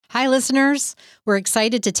Hi, listeners. We're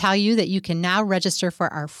excited to tell you that you can now register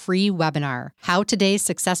for our free webinar, How Today's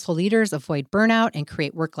Successful Leaders Avoid Burnout and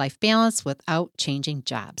Create Work-Life Balance Without Changing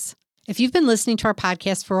Jobs. If you've been listening to our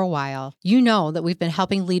podcast for a while, you know that we've been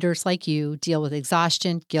helping leaders like you deal with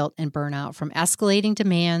exhaustion, guilt, and burnout from escalating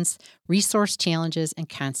demands, resource challenges, and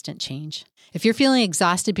constant change. If you're feeling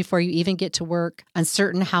exhausted before you even get to work,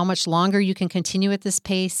 uncertain how much longer you can continue at this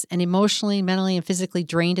pace, and emotionally, mentally, and physically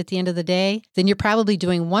drained at the end of the day, then you're probably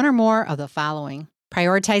doing one or more of the following.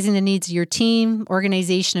 Prioritizing the needs of your team,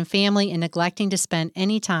 organization, and family, and neglecting to spend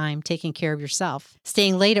any time taking care of yourself.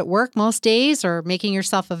 Staying late at work most days or making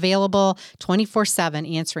yourself available 24/7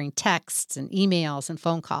 answering texts and emails and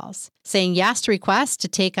phone calls. Saying yes to requests to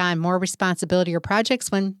take on more responsibility or projects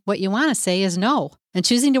when what you want to say is no. And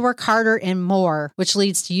choosing to work harder and more, which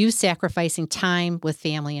leads to you sacrificing time with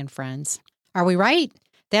family and friends. Are we right?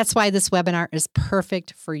 That's why this webinar is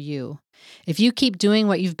perfect for you. If you keep doing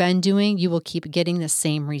what you've been doing, you will keep getting the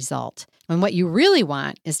same result. And what you really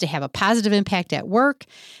want is to have a positive impact at work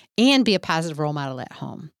and be a positive role model at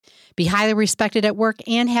home. Be highly respected at work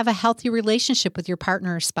and have a healthy relationship with your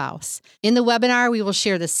partner or spouse. In the webinar, we will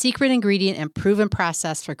share the secret ingredient and proven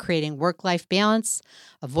process for creating work-life balance,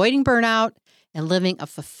 avoiding burnout, and living a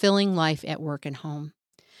fulfilling life at work and home.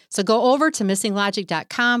 So go over to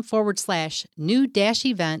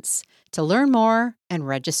missinglogic.com/new-events to learn more and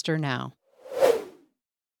register now.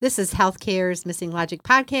 This is Healthcare's Missing Logic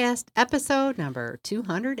podcast, episode number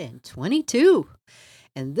 222.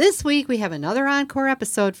 And this week we have another encore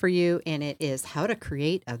episode for you, and it is how to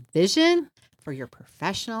create a vision for your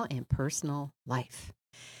professional and personal life.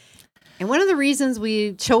 And one of the reasons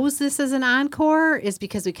we chose this as an encore is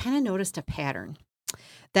because we kind of noticed a pattern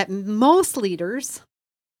that most leaders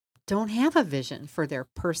don't have a vision for their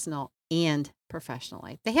personal and professional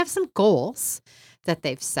life. They have some goals that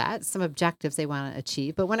they've set, some objectives they want to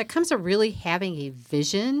achieve. But when it comes to really having a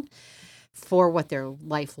vision for what their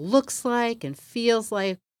life looks like and feels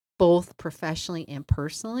like, both professionally and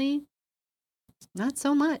personally, not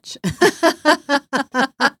so much.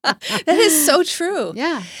 That is so true.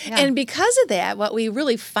 Yeah. And because of that, what we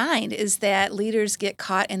really find is that leaders get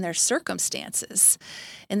caught in their circumstances,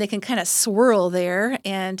 and they can kind of swirl there,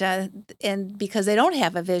 and because they don't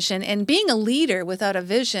have a vision. And being a leader without a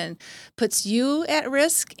vision puts you at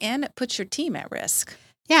risk, and it puts your team at risk.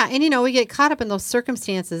 Yeah, and we get caught up in those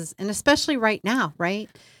circumstances, and especially right now, right?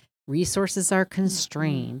 Resources are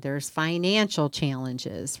constrained. Mm-hmm. There's financial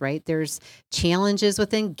challenges, right? There's challenges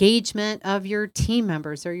with engagement of your team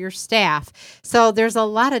members or your staff. So there's a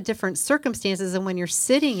lot of different circumstances. And when you're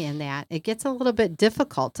sitting in that, it gets a little bit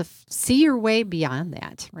difficult to see your way beyond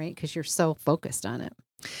that, right? Because you're so focused on it.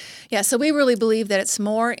 Yeah, so we really believe that it's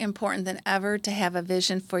more important than ever to have a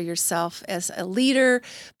vision for yourself as a leader,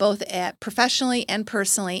 both professionally and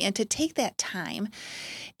personally, and to take that time.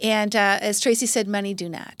 And as Tracy said, many do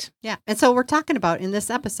not. Yeah, and so we're talking about in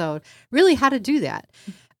this episode really how to do that.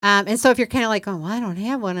 And so if you're kind of like, oh, well, I don't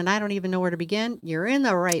have one and I don't even know where to begin, you're in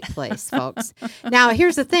the right place, folks. Now,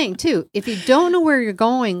 here's the thing, too. If you don't know where you're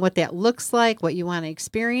going, what that looks like, what you want to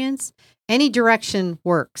experience, any direction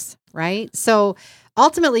works, right? So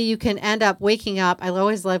ultimately, you can end up waking up. I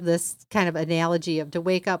always love this kind of analogy of to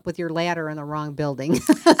wake up with your ladder in the wrong building.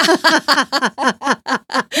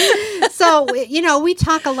 So, we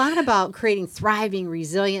talk a lot about creating thriving,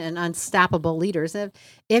 resilient, and unstoppable leaders.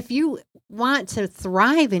 If you want to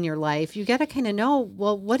thrive in your life, you got to kind of know,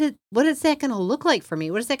 well, what is that going to look like for me?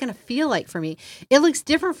 What is that going to feel like for me? It looks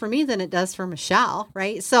different for me than it does for Michelle,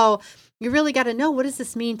 right? So you really got to know, what does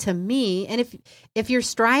this mean to me? And if you're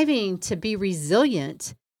striving to be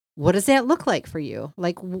resilient, what does that look like for you?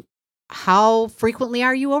 Like, how frequently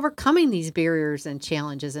are you overcoming these barriers and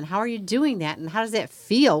challenges? And how are you doing that? And how does that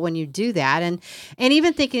feel when you do that? And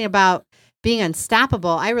even thinking about being unstoppable,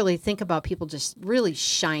 I really think about people just really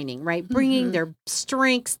shining, right? Bringing their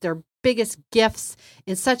strengths, their biggest gifts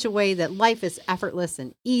in such a way that life is effortless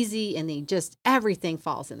and easy, and everything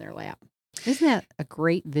falls in their lap. Isn't that a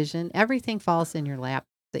great vision? Everything falls in your lap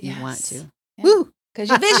that you want to. Yeah. Woo! Because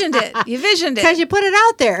you visioned it. Because you put it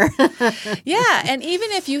out there. Yeah. And even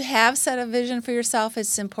if you have set a vision for yourself,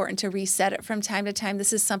 it's important to reset it from time to time.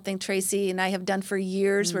 This is something Tracy and I have done for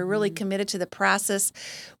years. Mm-hmm. We're really committed to the process.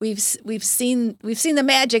 We've seen the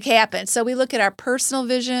magic happen. So we look at our personal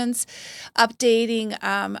visions, updating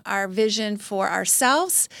our vision for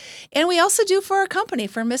ourselves. And we also do for our company,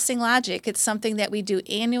 for Missing Logic. It's something that we do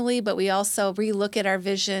annually, but we also relook at our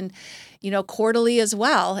vision quarterly as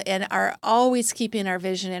well, and are always keeping our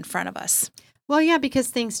vision in front of us. Well, yeah, because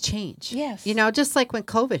things change. Yes. Just like when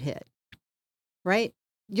COVID hit, right?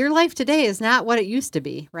 your life today is not what it used to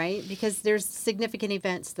be, right? Because there's significant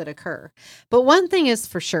events that occur. But one thing is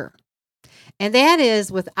for sure, and that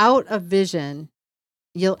is without a vision,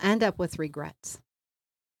 you'll end up with regrets.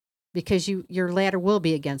 Because your ladder will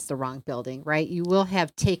be against the wrong building, right? You will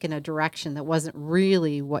have taken a direction that wasn't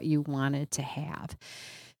really what you wanted to have.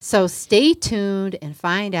 So stay tuned and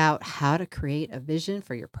find out how to create a vision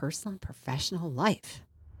for your personal and professional life.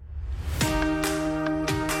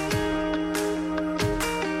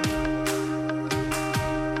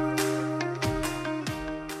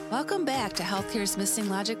 Welcome back to Healthcare's Missing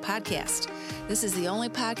Logic podcast. This is the only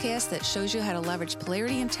podcast that shows you how to leverage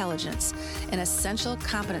polarity intelligence, an essential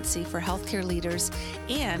competency for healthcare leaders,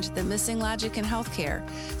 and the missing logic in healthcare,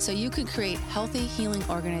 so you can create healthy, healing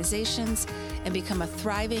organizations and become a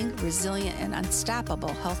thriving, resilient, and unstoppable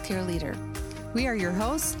healthcare leader. We are your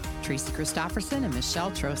hosts, Tracy Christofferson and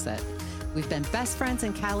Michelle Trosett. We've been best friends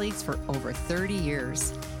and colleagues for over 30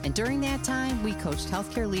 years. And during that time, we coached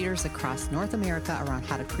healthcare leaders across North America around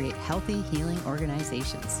how to create healthy, healing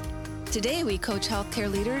organizations. Today, we coach healthcare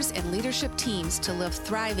leaders and leadership teams to live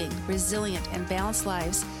thriving, resilient, and balanced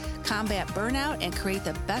lives, combat burnout, and create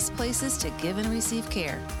the best places to give and receive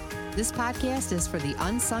care. This podcast is for the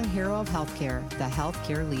unsung hero of healthcare, the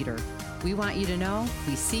healthcare leader. We want you to know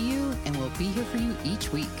we see you and we'll be here for you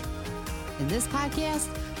each week. In this podcast,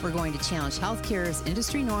 we're going to challenge healthcare's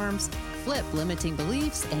industry norms, flip limiting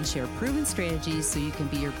beliefs, and share proven strategies so you can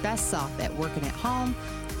be your best self at work and at home,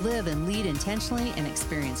 live and lead intentionally, and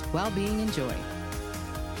experience well-being and joy.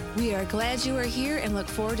 We are glad you are here and look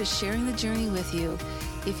forward to sharing the journey with you.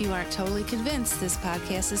 If you aren't totally convinced this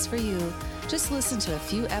podcast is for you, just listen to a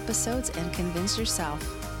few episodes and convince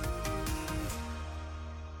yourself.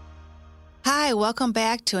 Hi, welcome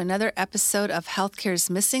back to another episode of Healthcare's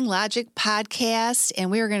Missing Logic podcast, and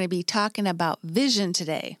we are going to be talking about vision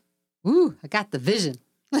today. Ooh, I got the vision.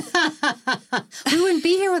 We wouldn't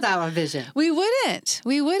be here without a vision. We wouldn't.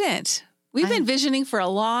 We've been visioning for a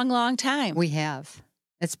long, long time. We have.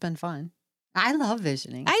 It's been fun. I love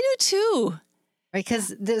visioning. I do too. Right,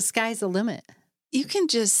 because the sky's the limit. You can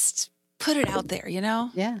just put it out there, you know?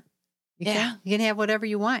 Yeah. You can have whatever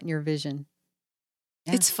you want in your vision.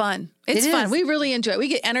 Yeah. It's fun. It's fun. We really enjoy it. We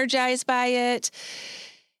get energized by it.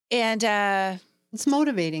 And it's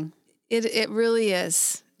motivating. It really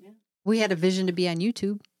is. Yeah. We had a vision to be on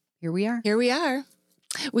YouTube. Here we are. Here we are.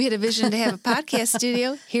 We had a vision to have a podcast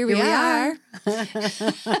studio. Here we are.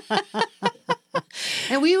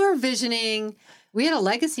 And we were visioning. We had a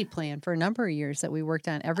legacy plan for a number of years that we worked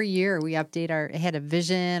on. Every year we had a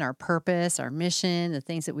vision, our purpose, our mission, the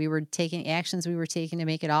things that we were taking, actions we were taking to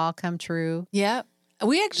make it all come true. Yeah.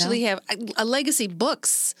 We actually have a legacy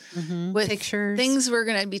books with pictures, things we're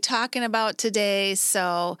going to be talking about today.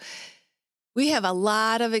 So we have a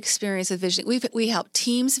lot of experience with vision. We help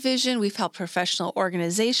teams vision. We've helped professional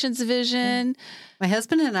organizations vision. My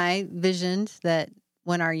husband and I visioned that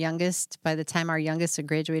by the time our youngest had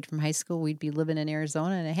graduated from high school, we'd be living in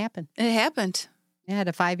Arizona, and it happened. It happened. I had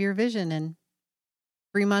a 5-year vision, and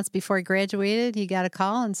 3 months before he graduated, he got a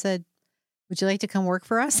call and said, "Would you like to come work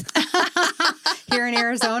for us here in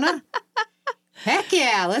Arizona?" Heck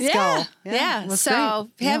yeah, let's go. Yeah. So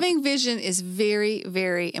having vision is very,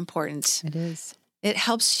 very important. It is. It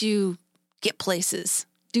helps you get places,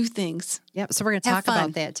 do things. Yep. So we're going to talk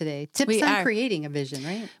about that today. Tips on creating a vision,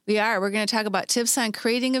 right? We are. We're going to talk about tips on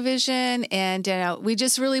creating a vision. And we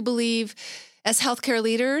just really believe as healthcare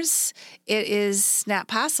leaders, it is not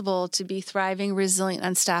possible to be thriving, resilient,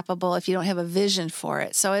 unstoppable if you don't have a vision for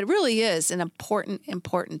it. So it really is an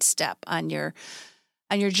important step on your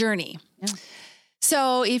journey. Yeah.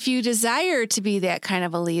 So if you desire to be that kind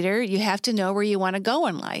of a leader, you have to know where you want to go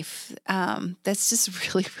in life. That's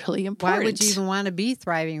just really, really important. Why would you even want to be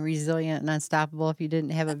thriving, resilient, and unstoppable if you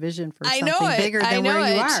didn't have a vision for something bigger than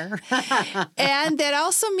where you are? And that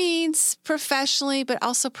also means professionally, but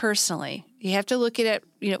also personally. You have to look at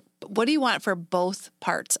it, what do you want for both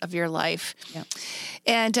parts of your life? Yeah.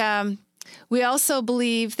 And we also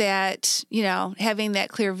believe that, having that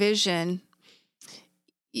clear vision,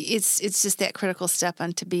 it's just that critical step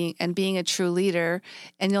onto being a true leader.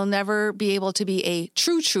 And you'll never be able to be a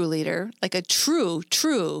true leader, like a true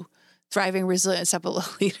thriving, resilient, unstoppable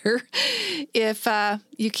leader, if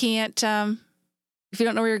you can't, if you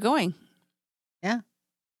don't know where you're going. Yeah.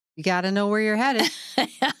 You got to know where you're headed.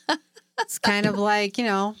 It's kind of like,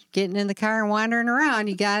 getting in the car and wandering around.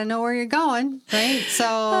 You got to know where you're going, right? So,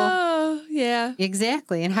 oh, yeah.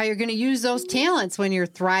 Exactly. And how you're going to use those talents when you're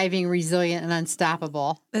thriving, resilient, and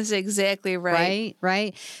unstoppable. That's exactly right.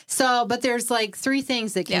 Right. So, but there's like 3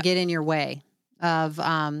 things that can get in your way of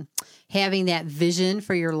having that vision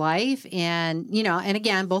for your life. And, and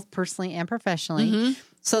again, both personally and professionally. Mm-hmm.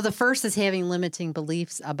 So the first is having limiting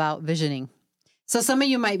beliefs about visioning. So some of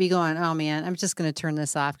you might be going, oh man, I'm just going to turn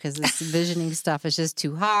this off because this visioning stuff is just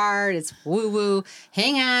too hard. It's woo-woo.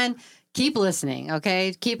 Hang on. Keep listening,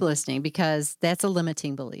 okay? Keep listening because that's a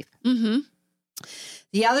limiting belief. Mm-hmm.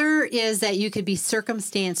 The other is that you could be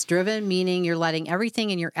circumstance driven, meaning you're letting everything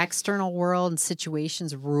in your external world and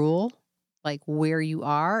situations rule, like where you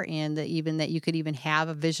are, and even that you could even have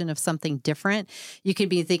a vision of something different. You could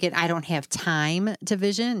be thinking, I don't have time to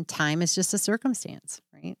vision. Time is just a circumstance,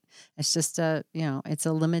 right? It's just it's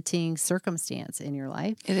a limiting circumstance in your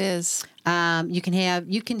life. It is.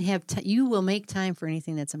 You will make time for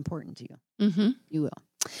anything that's important to you. Mm-hmm. You will.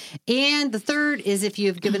 And the third is if you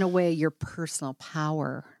have given away your personal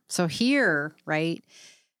power. So here, right,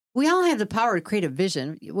 we all have the power to create a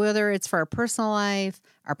vision, whether it's for our personal life,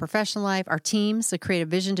 our professional life, our teams, to create a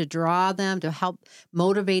vision, to draw them, to help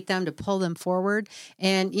motivate them, to pull them forward.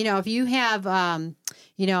 And, if you have,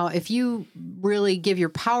 if you really give your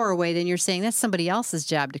power away, then you're saying that's somebody else's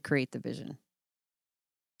job to create the vision.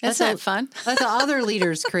 That's not fun. Let the other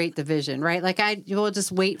leaders create the vision, right? Like will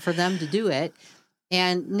just wait for them to do it.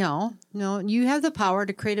 And no, you have the power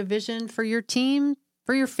to create a vision for your team,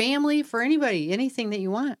 for your family, for anybody, anything that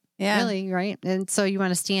you want. Yeah. Really, right? And so you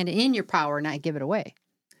want to stand in your power, not give it away.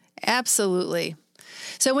 Absolutely.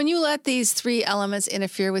 So when you let these three elements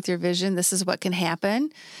interfere with your vision, this is what can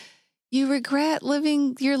happen. You regret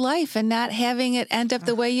living your life and not having it end up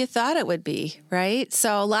the way you thought it would be, right?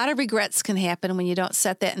 So a lot of regrets can happen when you don't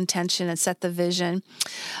set that intention and set the vision.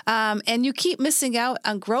 And you keep missing out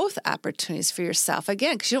on growth opportunities for yourself,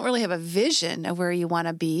 again, because you don't really have a vision of where you want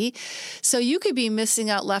to be. So you could be missing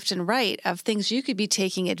out left and right of things you could be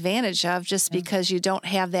taking advantage of just because you don't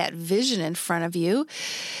have that vision in front of you.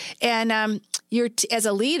 And as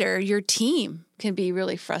a leader, your team can be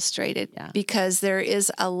really frustrated because there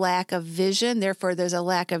is a lack of vision. Therefore, there's a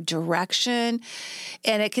lack of direction.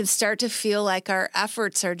 And it can start to feel like our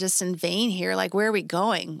efforts are just in vain here. Like, where are we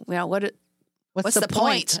going? What's the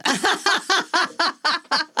point?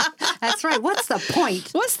 That's right. What's the point?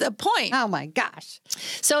 What's the point? Oh, my gosh.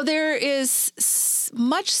 So there is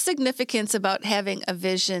much significance about having a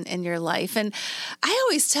vision in your life. And I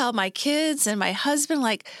always tell my kids and my husband,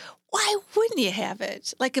 like, why wouldn't you have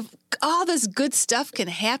it? Like, if all this good stuff can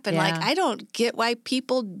happen, like, I don't get why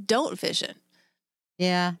people don't vision.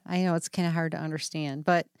 Yeah, I know it's kind of hard to understand,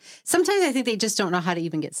 but sometimes I think they just don't know how to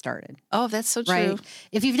even get started. Oh, that's so true. Right?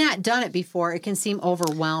 If you've not done it before, it can seem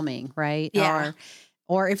overwhelming, right? Yeah.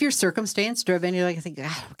 Or if you're circumstance driven, you're like, I think, I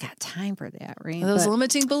don't got time for that, right? Those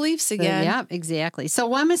limiting beliefs again. Yeah, exactly. So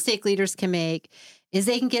one mistake leaders can make is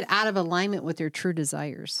they can get out of alignment with their true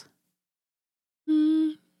desires.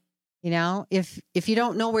 If you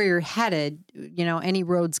don't know where you're headed, any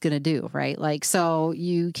road's going to do, right? Like, so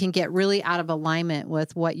you can get really out of alignment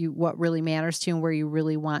with what really matters to you and where you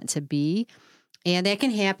really want to be. And that can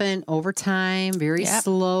happen over time, very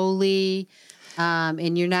slowly.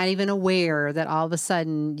 And you're not even aware that all of a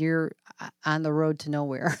sudden you're on the road to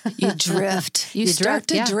nowhere. You drift. You start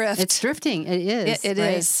to drift. It's drifting. It is. It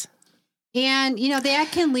is. And, that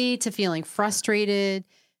can lead to feeling frustrated,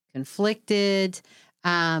 conflicted.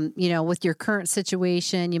 With your current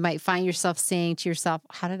situation, you might find yourself saying to yourself,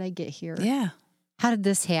 how did I get here? Yeah. How did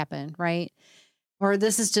this happen? Right. Or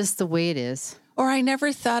this is just the way it is. Or I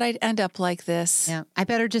never thought I'd end up like this. Yeah. I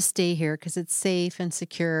better just stay here because it's safe and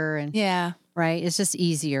secure. And right. It's just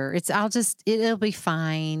easier. It'll be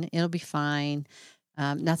fine. It'll be fine.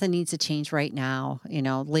 Nothing needs to change right now,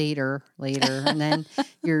 later, and then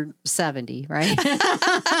you're 70, right?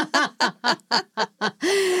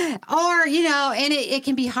 Or, and it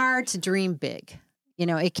can be hard to dream big.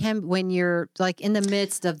 It can, when you're like in the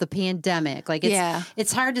midst of the pandemic, like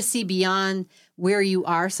it's hard to see beyond where you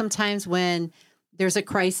are sometimes when there's a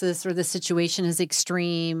crisis or the situation is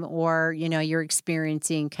extreme or, you're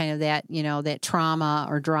experiencing kind of that, that trauma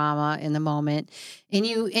or drama in the moment. And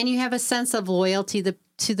you have a sense of loyalty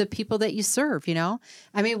to the people that you serve,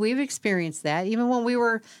 I mean, we've experienced that even when we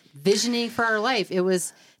were visioning for our life.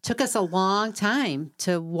 Took us a long time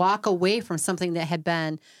to walk away from something that had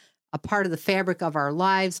been a part of the fabric of our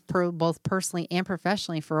lives, both personally and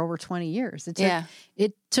professionally, for over 20 years.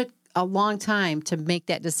 It took a long time to make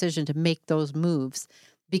that decision, to make those moves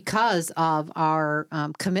because of our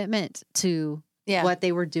commitment to what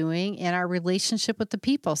they were doing and our relationship with the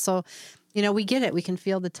people. So, we get it. We can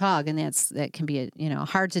feel the tug, and that can be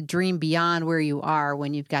hard to dream beyond where you are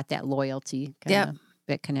when you've got that loyalty,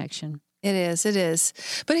 that connection. It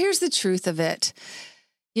is. But here's the truth of it.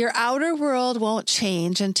 Your outer world won't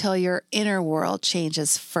change until your inner world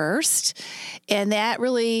changes first. And that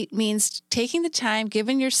really means taking the time,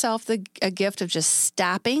 giving yourself a gift of just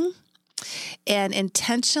stopping and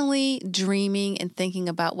intentionally dreaming and thinking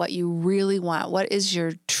about what you really want. What is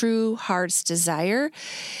your true heart's desire?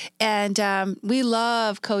 And we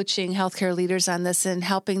love coaching healthcare leaders on this and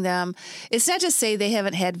helping them. It's not to say they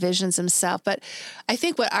haven't had visions themselves, but I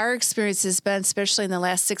think what our experience has been, especially in the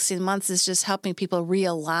last 16 months, is just helping people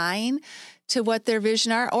realign to what their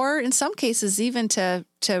vision are, or in some cases, even to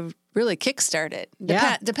really kickstart it.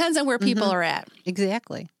 Depends on where people are at.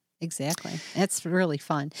 Exactly. That's really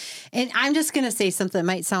fun. And I'm just going to say something that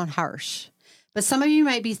might sound harsh, but some of you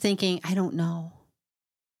might be thinking, I don't know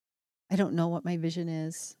what my vision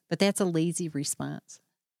is, but that's a lazy response.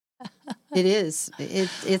 It is.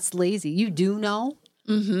 It's lazy. You do know.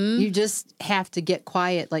 You just have to get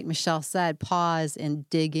quiet. Like Michelle said, pause and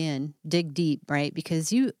dig deep, right?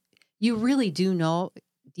 Because you really do know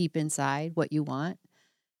deep inside what you want.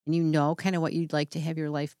 And you know kind of what you'd like to have your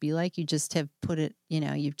life be like. You just have put it,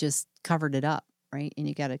 you've just covered it up, right? And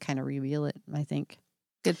you got to kind of reveal it, I think.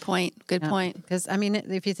 Good point. Because, I mean,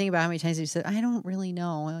 if you think about how many times you said, I don't really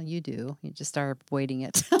know. Well, you do. You just start avoiding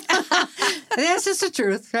it. That's just the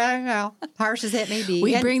truth. I don't know. Harsh as that may be.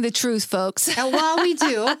 We bring the truth, folks. Well, we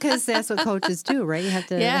do, because that's what coaches do, right? You have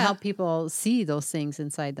to help people see those things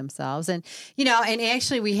inside themselves. And, and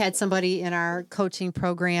actually we had somebody in our coaching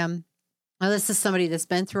program. Well, this is somebody that's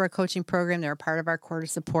been through our coaching program. They're a part of our quarter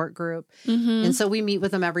support group. And so we meet with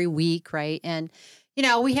them every week, right? And,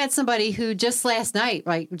 we had somebody who just last night,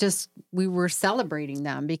 we were celebrating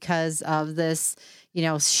them because of this,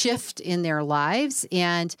 shift in their lives.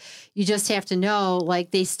 And you just have to know,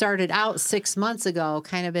 they started out 6 months ago,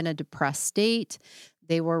 kind of in a depressed state.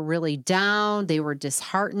 They were really down. They were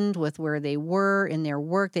disheartened with where they were in their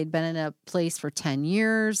work. They'd been in a place for 10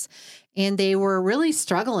 years, and they were really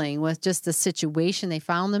struggling with just the situation they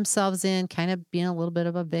found themselves in, kind of being a little bit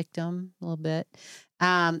of a victim, a little bit,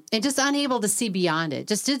 and just unable to see beyond it.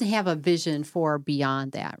 Just didn't have a vision for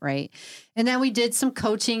beyond that, right? And then we did some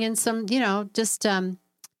coaching and some,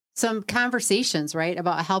 some conversations, right,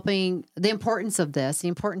 about helping the importance of this, the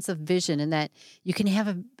importance of vision, and that you can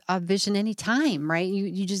have a vision anytime, right?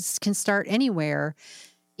 You just can start anywhere.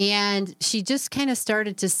 And she just kind of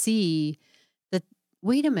started to see that,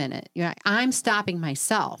 wait a minute, I'm stopping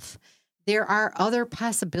myself. There are other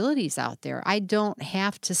possibilities out there. I don't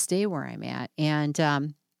have to stay where I'm at.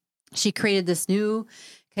 And she created this new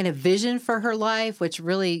kind of vision for her life, which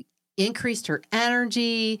really increased her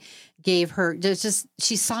energy, gave her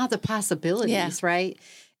she saw the possibilities, right?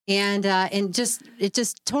 And it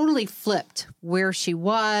just totally flipped where she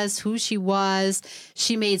was, who she was.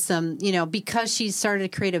 She made some, because she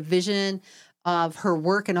started to create a vision of her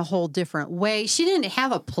work in a whole different way. She didn't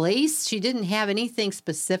have a place. She didn't have anything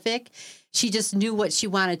specific. She just knew what she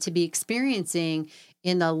wanted to be experiencing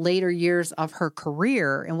in the later years of her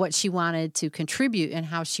career and what she wanted to contribute and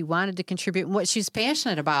how she wanted to contribute and what she was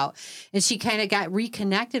passionate about. And she kind of got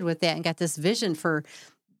reconnected with that and got this vision for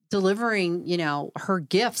delivering, her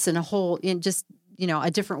gifts in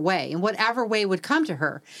a different way, in whatever way would come to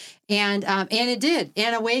her. And it did.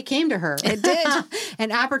 And a way came to her. It did.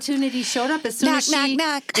 An opportunity showed up as soon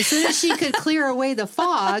as she could clear away the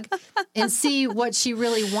fog and see what she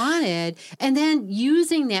really wanted. And then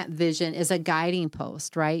using that vision as a guiding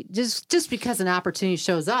post, right? Just because an opportunity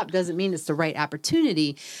shows up doesn't mean it's the right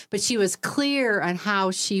opportunity, but she was clear on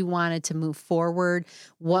how she wanted to move forward,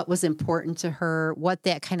 what was important to her, what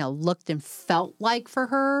that kind of looked and felt like for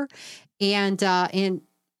her. And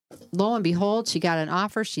lo and behold, she got an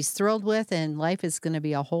offer she's thrilled with, and life is going to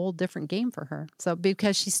be a whole different game for her. So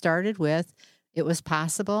because she started with, it was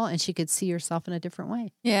possible, and she could see herself in a different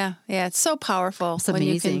way. Yeah. It's so powerful when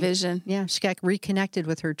you can vision. Yeah, she got reconnected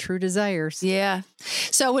with her true desires. Yeah.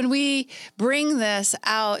 So when we bring this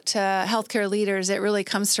out to healthcare leaders, it really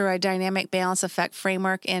comes through our dynamic balance effect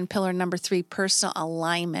framework and pillar number 3, personal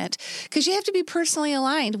alignment, because you have to be personally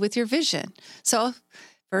aligned with your vision. So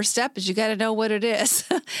first step is you got to know what it is.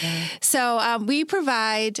 Yeah. So we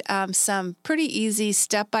provide some pretty easy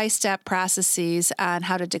step-by-step processes on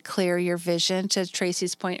how to declare your vision. To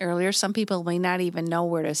Tracy's point earlier, some people may not even know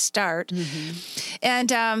where to start.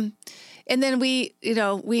 Mm-hmm. And then we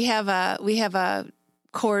have a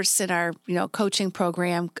course in our coaching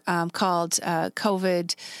program called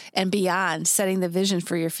COVID and Beyond, Setting the Vision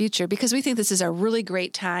for Your Future, because we think this is a really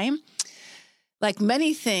great time, like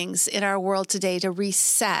many things in our world today, to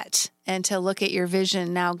reset and to look at your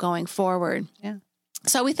vision now going forward. Yeah.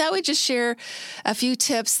 So we thought we'd just share a few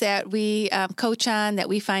tips that we coach on that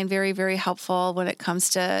we find very, very helpful when it comes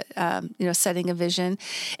to, setting a vision.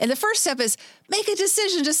 And the first step is make a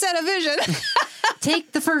decision to set a vision.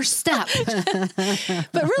 Take the first step.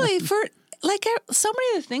 But really, for like so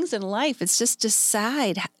many of the things in life, it's just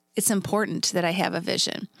decide it's important that I have a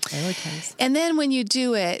vision. Prioritize. And then when you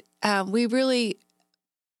do it,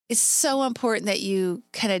 it's so important that you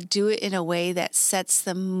kind of do it in a way that sets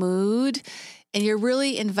the mood. And you're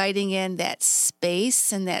really inviting in that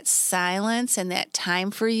space and that silence and that time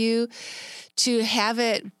for you to have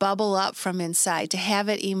it bubble up from inside, to have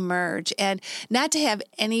it emerge, and not to have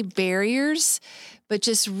any barriers, but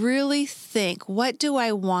just really think, what do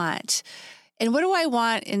I want? And what do I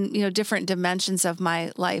want in, different dimensions of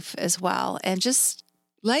my life as well? And just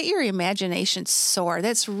let your imagination soar.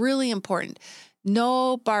 That's really important.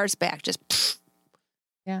 No bars back, just pfft.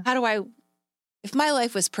 Yeah. If my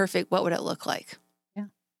life was perfect, what would it look like?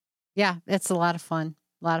 Yeah, it's a lot of fun.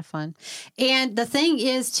 And the thing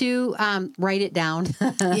is to write it down.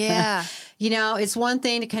 Yeah. It's one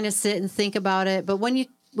thing to kind of sit and think about it, but when you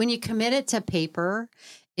commit it to paper,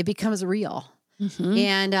 it becomes real. Mm-hmm.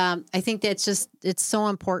 And I think it's so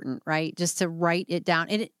important, right? Just to write it down.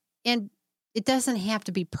 And it doesn't have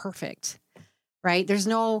to be perfect, right? There's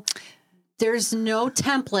no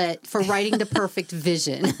template for writing the perfect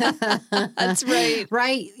vision. That's right.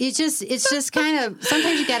 Right. It's just kind of,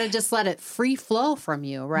 sometimes you got to just let it free flow from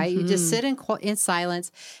you, right? Mm-hmm. You just sit in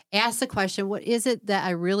silence, ask the question, what is it that I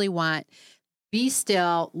really want? Be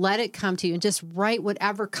still, let it come to you, and just write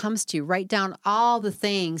whatever comes to you. Write down all the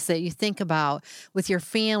things that you think about with your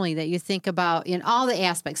family, that you think about in all the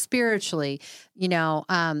aspects, spiritually,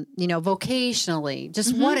 vocationally,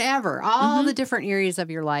 just whatever, all the different areas of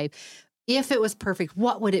your life. If it was perfect,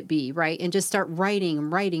 what would it be, right? And just start writing,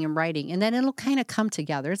 and then it'll kind of come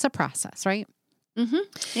together. It's a process, right? Mm-hmm.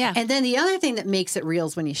 Yeah. And then the other thing that makes it real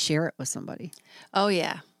is when you share it with somebody. Oh,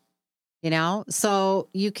 yeah. So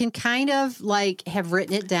you can kind of like have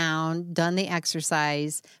written it down, done the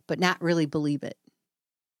exercise, but not really believe it.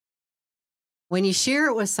 When you share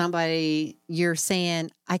it with somebody, you're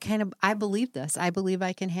saying, I believe this. I believe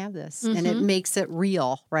I can have this. Mm-hmm. And it makes it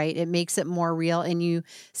real, right? It makes it more real. And you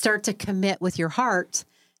start to commit with your heart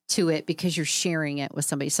to it because you're sharing it with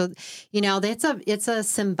somebody. So, it's a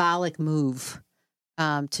symbolic move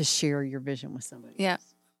to share your vision with somebody. Yeah.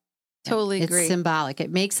 Totally agree. It's symbolic. It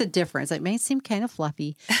makes a difference. It may seem kind of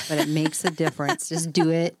fluffy, but it makes a difference. Just do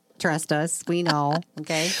it. Trust us. We know.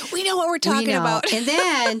 Okay. We know what we're talking about. And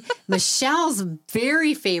then Michelle's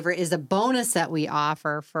very favorite is a bonus that we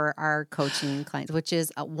offer for our coaching clients, which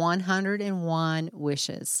is 101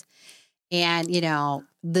 wishes. And,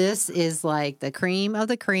 this is like the cream of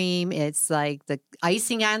the cream. It's like the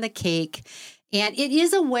icing on the cake. And it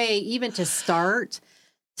is a way even to start.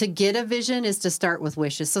 To get a vision is to start with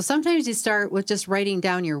wishes. So sometimes you start with just writing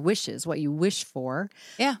down your wishes, what you wish for.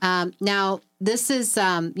 Yeah. Now, this is,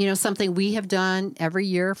 something we have done every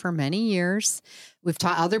year for many years. We've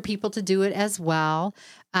taught other people to do it as well.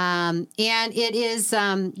 And it is,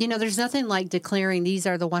 there's nothing like declaring these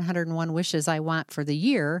are the 101 wishes I want for the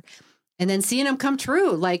year. And then seeing them come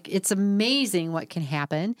true. Like, it's amazing what can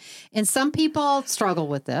happen. And some people struggle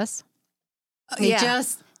with this. They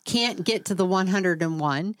just can't get to the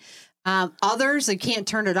 101. Others, they can't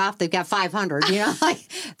turn it off. They've got 500, like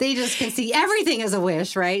they just can see everything as a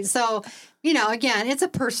wish, right? So, again, it's a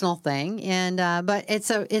personal thing. And, but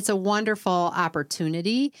it's a wonderful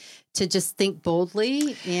opportunity to just think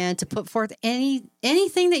boldly and to put forth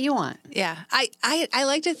anything that you want. Yeah. I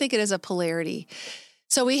like to think it as a polarity.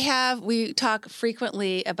 So we talk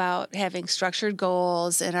frequently about having structured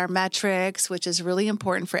goals and our metrics, which is really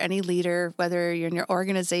important for any leader, whether you're in your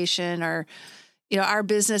organization or, our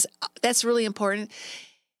business. That's really important.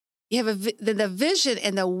 You have the vision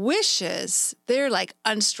and the wishes, they're like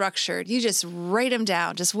unstructured. You just write them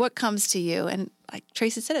down, just what comes to you. And like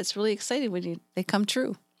Tracy said, it's really exciting when they come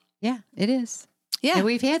true. Yeah, it is. Yeah. And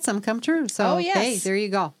we've had some come true. So, hey, there you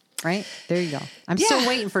go. Right? There you go. I'm still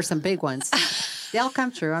waiting for some big ones. They'll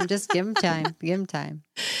come true. I'm just give them time. Give them time.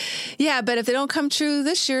 Yeah, but if they don't come true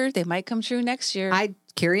this year, they might come true next year. I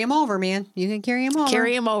carry them over, man. You can carry them over.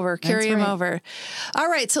 Carry them over. All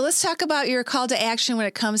right. So let's talk about your call to action when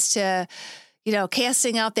it comes to,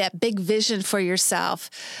 casting out that big vision for yourself.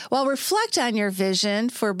 Well, reflect on your vision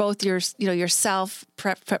for both yourself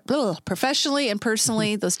professionally and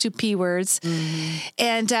personally, those two P words. Mm-hmm.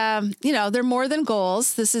 And, they're more than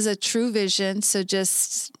goals. This is a true vision. So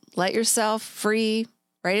just let yourself free,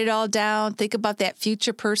 write it all down. Think about that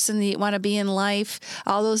future person that you want to be in life,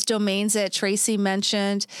 all those domains that Tracy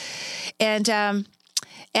mentioned. And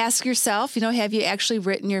ask yourself, have you actually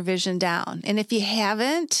written your vision down? And if you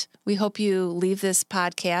haven't, we hope you leave this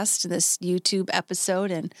podcast, this YouTube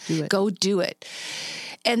episode, and go do it.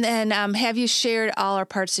 And then have you shared all or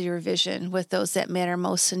parts of your vision with those that matter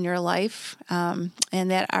most in your life and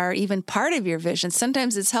that are even part of your vision?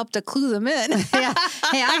 Sometimes it's helped to clue them in. Yeah.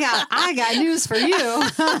 Hey, I got news for you.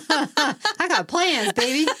 I got plans,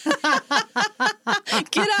 baby.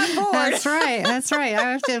 Get on board. That's right.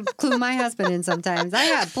 I have to clue my husband in sometimes. I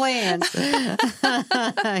got plans.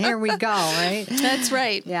 Here we go, right? That's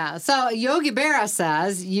right. Yeah. So Yogi Berra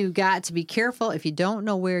says you got to be careful if you don't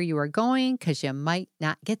know where you are going because you might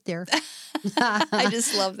not get there. I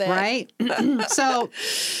just love that. Right? So,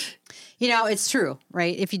 it's true,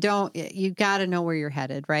 right? If you don't, you got to know where you're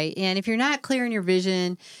headed, right? And if you're not clear in your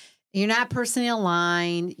vision, you're not personally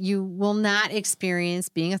aligned, you will not experience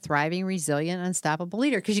being a thriving, resilient, unstoppable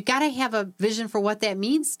leader because you got to have a vision for what that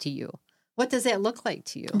means to you. What does that look like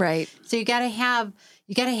to you? Right. So you got to have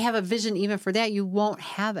a vision even for that. You won't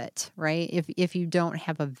have it, right? If you don't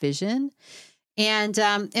have a vision. And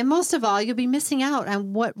most of all, you'll be missing out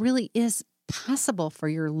on what really is possible for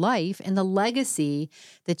your life and the legacy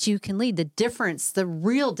that you can lead, the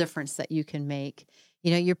real difference that you can make.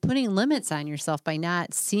 You're putting limits on yourself by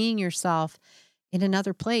not seeing yourself in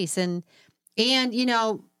another place. And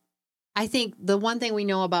I think the one thing we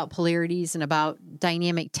know about polarities and about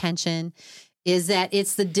dynamic tension is that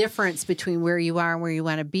it's the difference between where you are and where you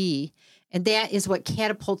want to be. And that is what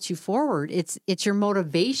catapults you forward. It's your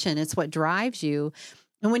motivation. It's what drives you.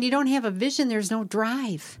 And when you don't have a vision, there's no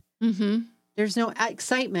drive. Mm-hmm. There's no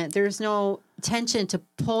excitement. There's no tension to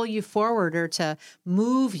pull you forward or to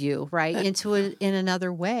move you in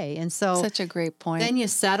another way. And so, such a great point. Then you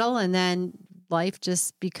settle, and then life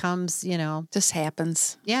just becomes, just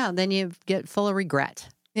happens. Yeah. Then you get full of regret.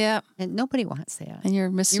 Yeah, and nobody wants that. And you're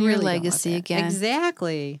missing your legacy again.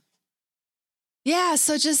 Exactly. Yeah,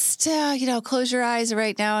 so just, close your eyes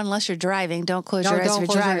right now, unless you're driving. Don't close your eyes if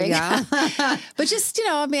you're driving. But just,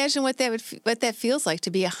 imagine what that feels like to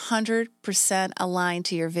be 100% aligned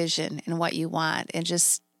to your vision and what you want, and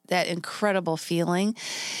just that incredible feeling.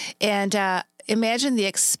 And imagine the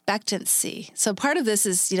expectancy. So part of this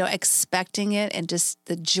is, expecting it and just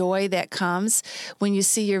the joy that comes when you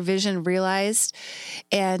see your vision realized,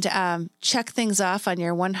 and check things off on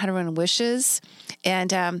your 101 wishes.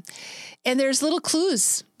 And there's little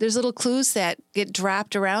clues. There's little clues that get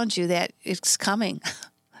dropped around you that it's coming.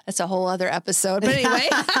 That's a whole other episode. But anyway,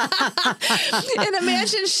 and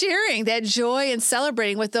imagine sharing that joy and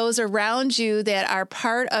celebrating with those around you that are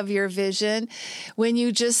part of your vision when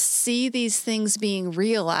you just see these things being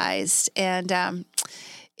realized. And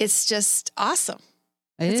it's just awesome.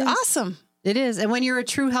 It's awesome. It is. And when you're a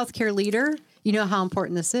true healthcare leader, you know how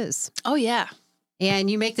important this is. Oh, yeah.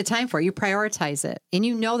 And you make the time for it. You prioritize it. And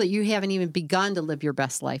you know that you haven't even begun to live your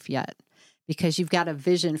best life yet because you've got a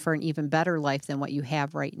vision for an even better life than what you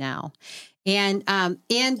have right now. And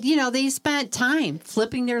they spent time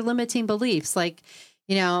flipping their limiting beliefs. Like,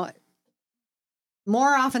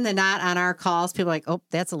 more often than not on our calls, people are like, oh,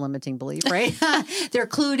 that's a limiting belief, right? They're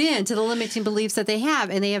clued in to the limiting beliefs that they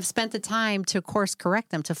have, and they have spent the time to course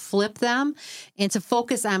correct them, to flip them, and to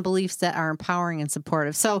focus on beliefs that are empowering and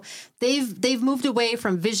supportive. So they've moved away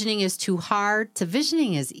from visioning is too hard to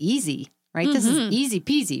visioning is easy, right? Mm-hmm. This is easy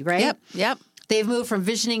peasy, right? Yep. They've moved from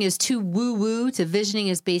visioning is too woo-woo to visioning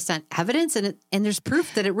is based on evidence, and there's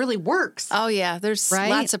proof that it really works. Oh, yeah. There's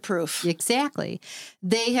lots of proof. Exactly.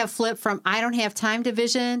 They have flipped from I don't have time to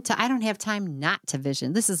vision to I don't have time not to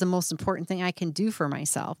vision. This is the most important thing I can do for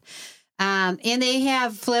myself. And they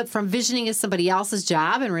have flipped from visioning as somebody else's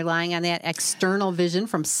job and relying on that external vision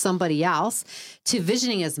from somebody else to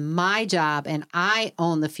visioning as my job, and I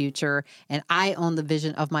own the future and I own the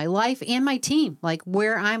vision of my life and my team, like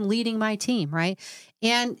where I'm leading my team, right?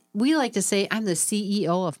 And we like to say, I'm the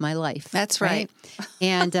CEO of my life. That's right.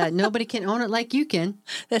 And nobody can own it like you can.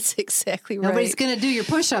 That's exactly right. Nobody's going to do your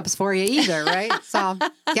push-ups for you either, right? So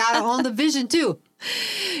got to own the vision too.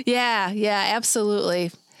 Yeah,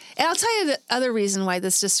 absolutely. And I'll tell you the other reason why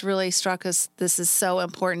this just really struck us, this is so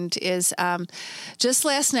important, is just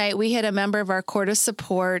last night we had a member of our court of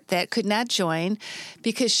support that could not join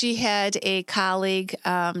because she had a colleague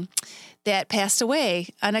that passed away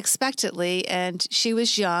unexpectedly, and she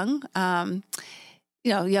was young,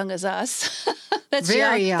 young as us. That's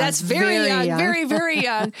very young. That's very young. Very, very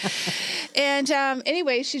young. And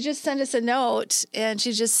anyway, she just sent us a note, and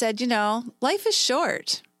she just said, life is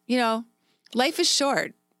short. Life is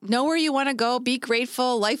short. Know where you want to go. Be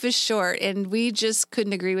grateful. Life is short. And we just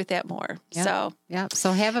couldn't agree with that more. Yep.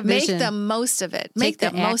 So have a make vision. the most of it. Make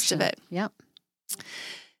the most of it. Yep.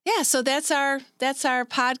 Yeah, so that's our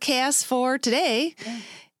podcast for today. Yeah.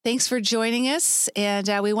 Thanks for joining us, and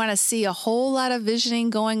we want to see a whole lot of visioning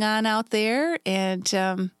going on out there. And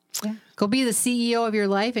go be the CEO of your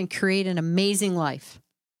life and create an amazing life.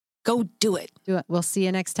 Go do it. Do it. We'll see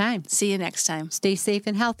you next time. See you next time. Stay safe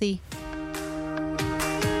and healthy.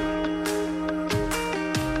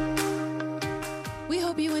 We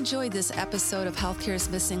hope you enjoyed this episode of Healthcare's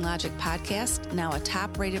Missing Logic podcast, now a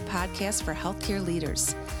top-rated podcast for healthcare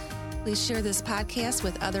leaders. Please share this podcast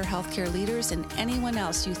with other healthcare leaders and anyone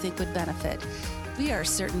else you think would benefit. We are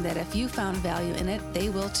certain that if you found value in it, they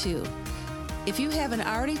will too. If you haven't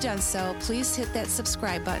already done so, please hit that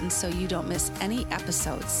subscribe button so you don't miss any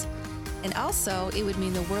episodes. And also, it would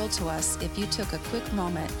mean the world to us if you took a quick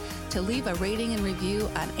moment to leave a rating and review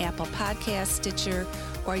on Apple Podcasts, Stitcher,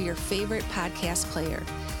 or your favorite podcast player.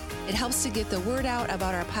 It helps to get the word out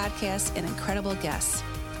about our podcast and incredible guests.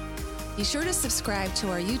 Be sure to subscribe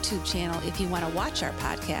to our YouTube channel if you want to watch our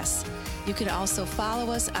podcasts. You can also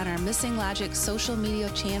follow us on our Missing Logic social media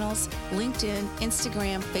channels, LinkedIn,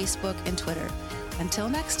 Instagram, Facebook, and Twitter. Until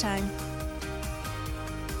next time.